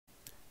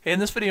In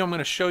this video, I'm going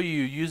to show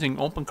you using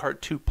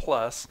Opencart 2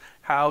 Plus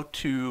how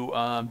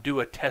to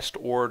do a test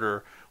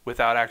order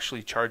without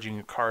actually charging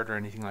a card or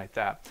anything like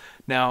that.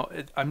 Now,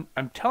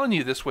 I'm telling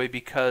you this way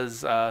because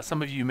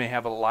some of you may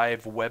have a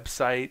live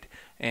website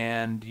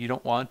and you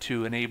don't want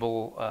to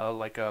enable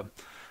like a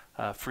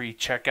free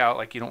checkout.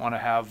 Like, you don't want to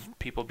have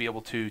people be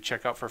able to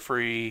check out for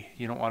free.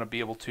 You don't want to be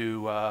able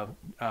to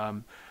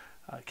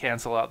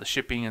cancel out the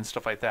shipping and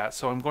stuff like that.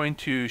 So I'm going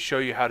to show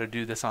you how to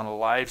do this on a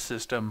live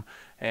system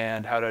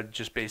and how to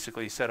just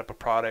basically set up a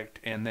product,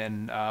 and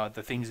then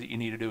the things that you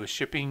need to do is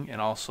shipping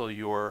and also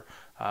your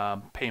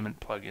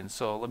payment plugins.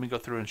 So let me go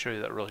through and show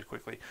you that really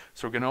quickly.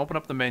 So we're going to open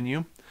up the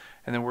menu,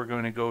 and then we're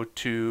going to go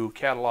to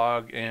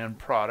catalog and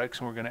products,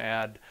 and we're going to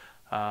add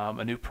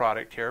a new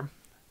product here,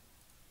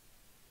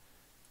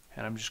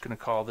 and I'm just going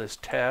to call this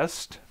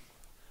test,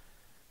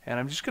 and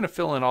I'm just going to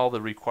fill in all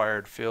the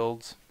required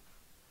fields.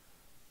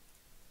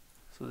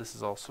 So this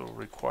is also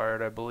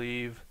required, I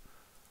believe.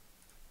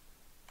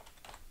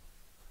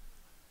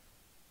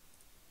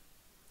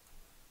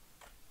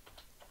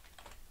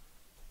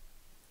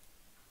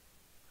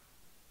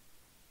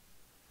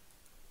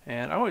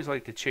 And I always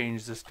like to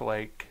change this to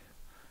like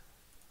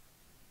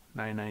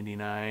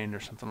 $9.99 or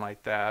something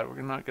like that.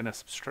 We're not going to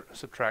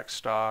subtract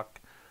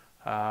stock.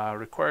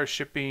 Require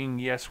shipping.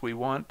 Yes, we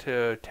want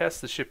to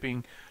test the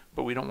shipping,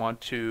 but we don't want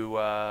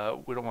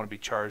to be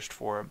charged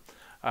for it.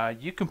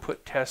 You can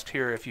put test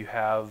here if you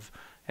have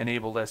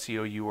enabled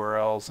SEO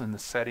URLs in the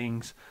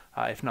settings.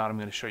 If not, I'm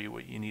going to show you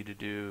what you need to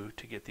do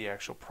to get the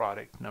actual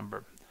product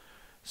number.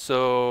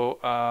 So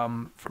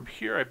from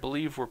here, I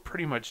believe we're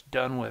pretty much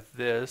done with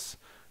this.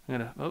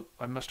 Oh,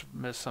 I must have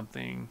missed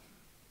something.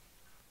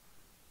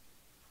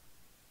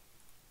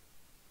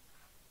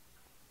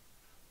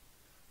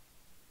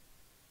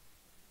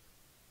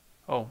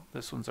 Oh,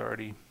 this one's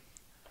already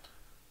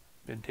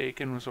been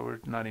taken, so we're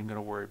not even going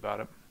to worry about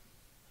it.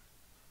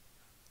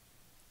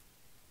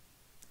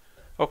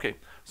 Okay,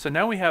 so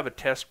now we have a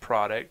test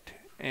product,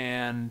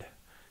 and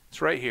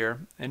it's right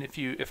here. And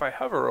if I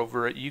hover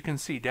over it, you can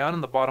see down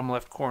in the bottom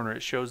left corner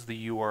it shows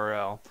the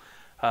URL.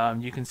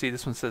 You can see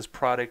this one says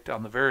product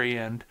on the very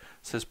end.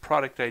 It says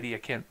product ID. I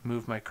can't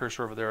move my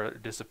cursor over there;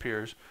 it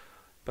disappears.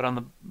 But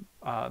on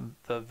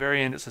the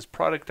very end, it says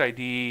product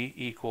ID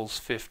equals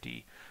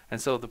 50.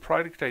 And so the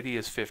product ID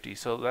is 50.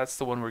 So that's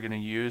the one we're going to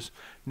use.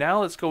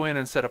 Now let's go in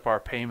and set up our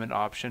payment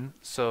option.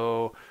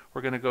 So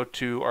we're going to go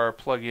to our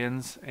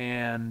plugins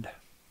and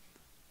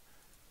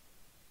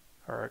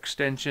our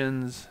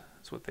extensions.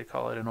 That's what they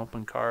call it in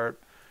Opencart.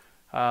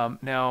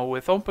 Now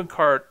with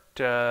Opencart,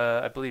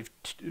 I believe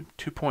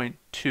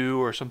 2.2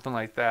 or something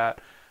like that,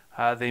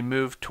 they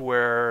moved to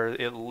where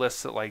it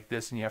lists it like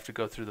this and you have to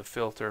go through the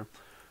filter.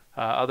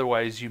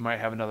 Otherwise, you might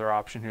have another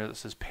option here that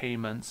says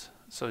payments,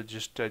 so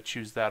just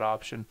choose that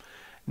option.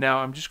 Now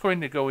I'm just going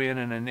to go in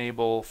and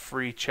enable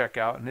free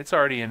checkout, and it's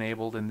already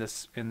enabled in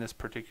this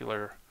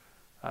particular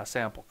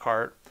sample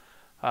cart,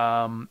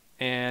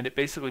 and it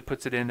basically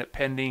puts it in at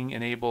pending,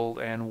 enabled,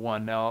 and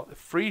 1. Now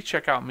free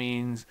checkout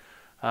means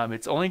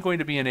it's only going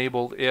to be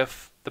enabled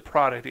if the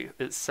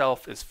product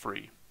itself is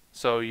free.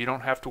 So you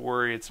don't have to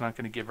worry, it's not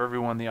going to give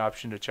everyone the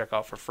option to check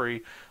out for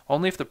free.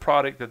 Only if the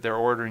product that they're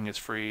ordering is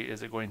free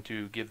is it going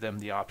to give them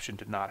the option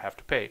to not have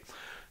to pay.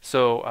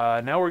 So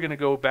now we're going to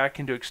go back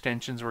into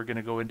extensions. We're going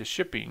to go into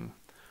shipping.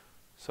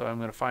 So I'm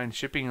going to find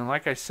shipping, and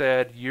like I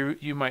said,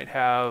 you might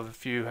have,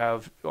 if you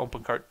have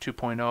Opencart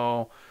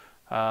 2.0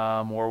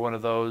 or one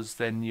of those,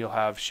 then you'll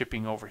have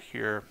shipping over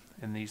here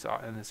in this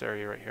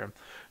area right here.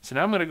 So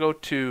now I'm going to go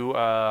to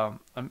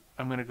I'm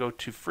going to go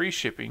to free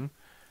shipping.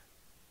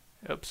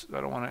 Oops, I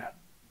don't want to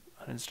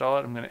uninstall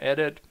it. I'm going to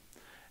edit,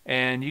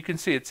 and you can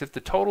see it's if the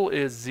total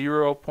is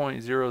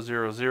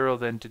 0.000,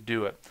 then to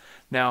do it.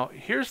 Now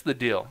here's the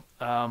deal.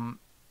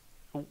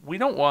 We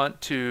don't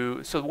want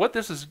to, so what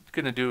this is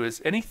going to do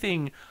is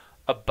anything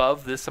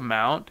above this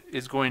amount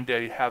is going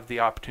to have the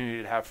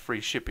opportunity to have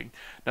free shipping.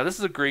 Now this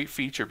is a great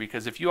feature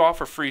because if you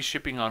offer free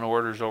shipping on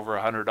orders over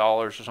 $100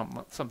 or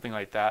something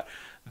like that,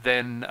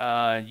 then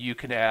you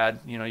can add,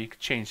 you could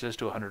change this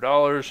to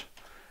 $100.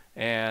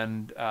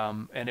 And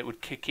it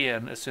would kick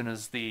in as soon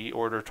as the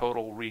order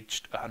total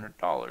reached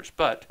 $100.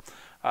 But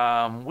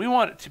we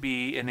want it to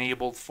be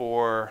enabled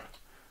for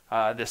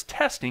this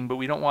testing, but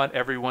we don't want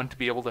everyone to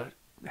be able to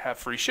have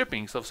free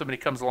shipping. So if somebody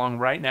comes along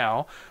right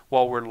now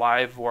while we're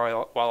live,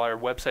 while our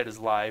website is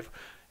live,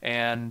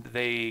 and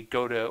they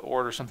go to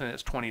order something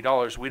that's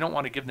 $20, we don't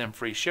want to give them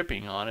free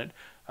shipping on it.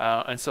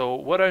 And so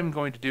what I'm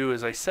going to do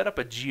is I set up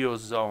a geo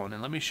zone,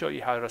 and let me show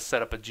you how to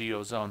set up a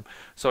geo zone.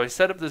 So I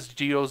set up this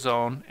geo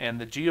zone, and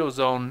the geo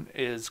zone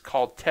is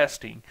called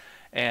testing,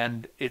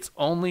 and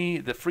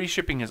the free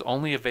shipping is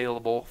only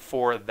available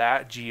for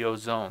that geo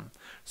zone.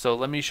 So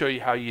let me show you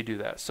how you do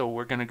that. So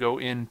we're going to go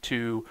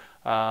into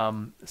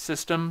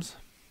systems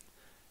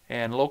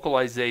and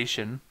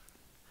localization,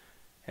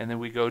 and then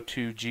we go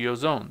to geo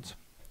zones.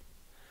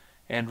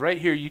 And right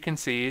here you can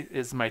see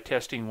is my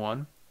testing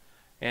one.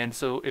 And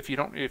so if you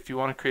want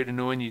to create a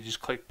new one, you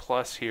just click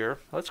plus here.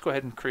 Let's go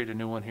ahead and create a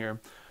new one here.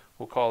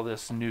 We'll call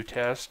this new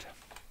test.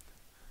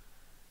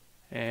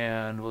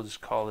 and we'll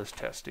just call this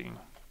testing.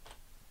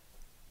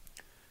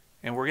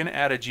 And we're going to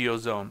add a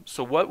geozone.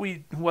 So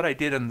what I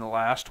did in the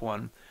last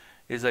one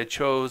is I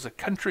chose a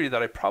country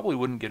that I probably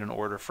wouldn't get an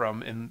order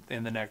from in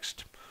the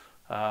next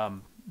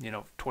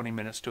 20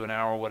 minutes to an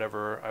hour,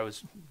 whatever I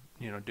was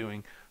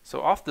doing.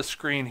 So off the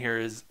screen here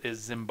is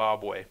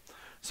Zimbabwe.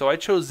 So I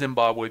chose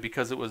Zimbabwe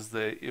because it was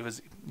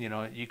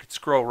you could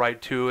scroll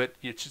right to it.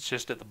 It's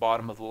just at the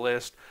bottom of the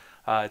list.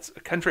 It's a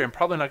country I'm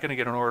probably not going to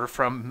get an order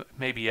from,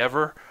 maybe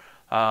ever,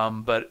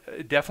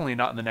 but definitely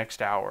not in the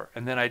next hour.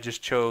 And then I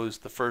just chose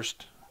the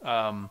first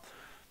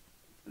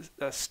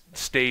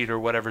state or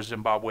whatever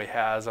Zimbabwe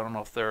has. I don't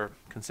know if they're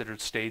considered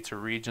states or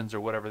regions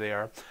or whatever they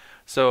are.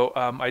 So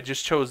I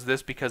just chose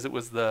this because it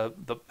was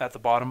at the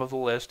bottom of the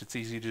list. It's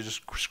easy to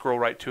just scroll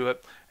right to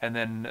it, and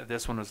then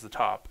this one was the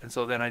top. And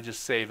so then I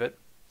just save it.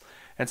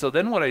 And so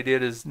then what I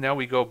did is, now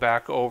we go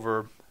back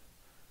over,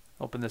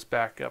 open this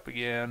back up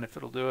again if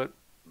it'll do it.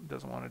 It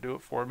doesn't want to do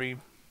it for me.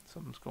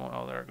 Something's going,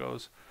 oh, there it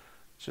goes.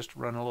 It's just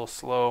run a little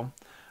slow.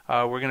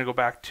 We're going to go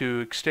back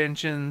to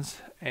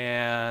extensions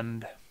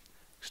and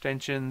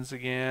extensions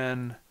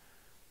again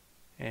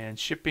and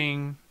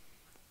shipping.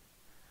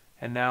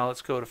 And now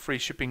let's go to free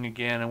shipping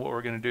again, and what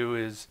we're going to do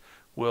is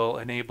we'll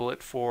enable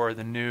it for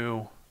the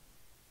new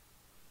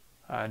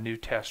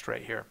test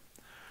right here.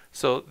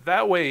 So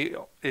that way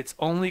it's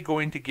only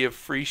going to give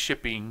free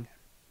shipping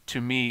to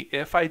me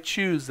if I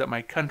choose that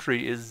my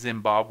country is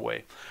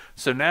Zimbabwe.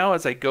 So now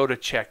as I go to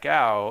check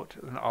out,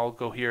 and I'll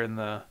go here in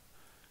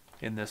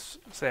this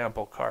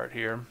sample cart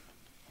here,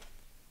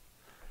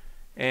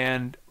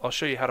 and I'll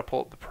show you how to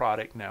pull up the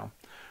product now.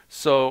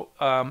 So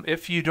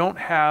if you don't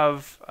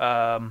have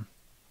the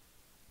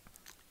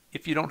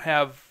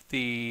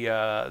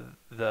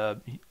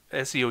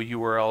SEO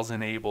URLs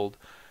enabled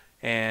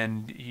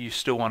and you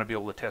still want to be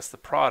able to test the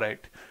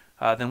product,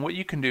 then what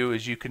you can do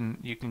is you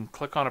can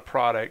click on a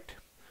product,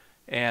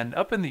 and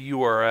up in the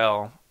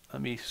URL,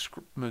 let me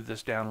move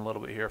this down a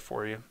little bit here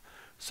for you.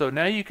 So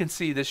now you can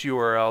see this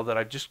URL that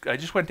I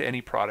just went to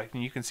any product,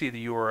 and you can see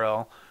the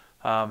URL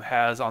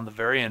has on the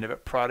very end of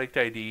it product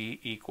ID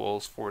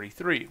equals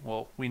 43.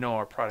 Well, we know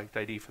our product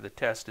ID for the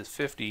test is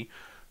 50,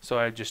 so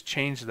I just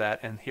changed that,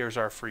 and here's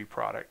our free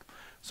product.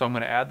 So I'm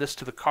going to add this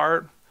to the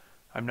cart.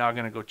 I'm now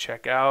going to go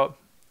check out,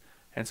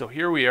 and so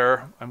here we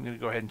are. I'm going to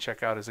go ahead and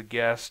check out as a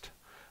guest.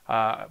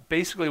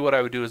 Basically what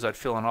I would do is I'd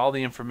fill in all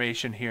the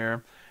information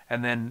here,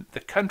 and then the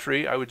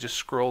country, I would just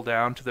scroll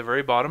down to the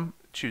very bottom,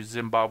 choose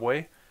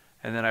Zimbabwe,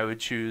 and then I would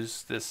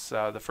choose this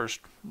the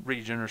first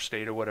region or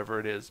state or whatever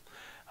it is.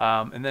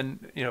 And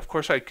then, of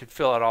course, I could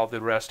fill out all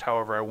the rest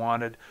however I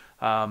wanted.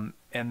 And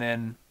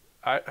then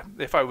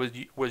if I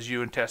was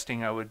you in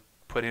testing, I would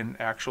put in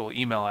actual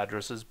email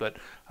addresses, but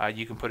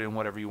you can put in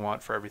whatever you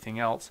want for everything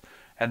else.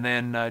 And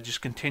then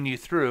just continue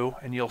through,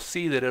 and you'll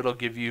see that it'll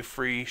give you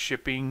free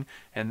shipping,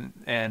 and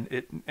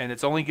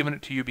it's only given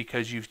it to you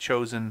because you've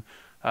chosen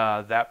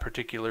that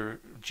particular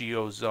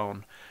geo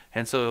zone.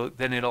 And so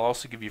then it'll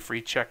also give you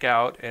free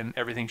checkout, and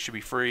everything should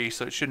be free,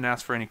 so it shouldn't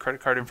ask for any credit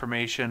card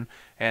information,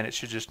 and it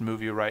should just move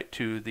you right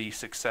to the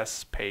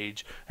success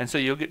page. And so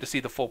you'll get to see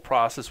the full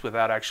process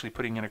without actually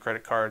putting in a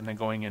credit card and then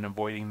going in and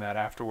voiding that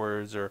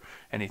afterwards or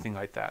anything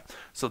like that.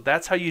 So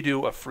that's how you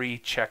do a free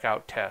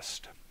checkout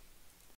test.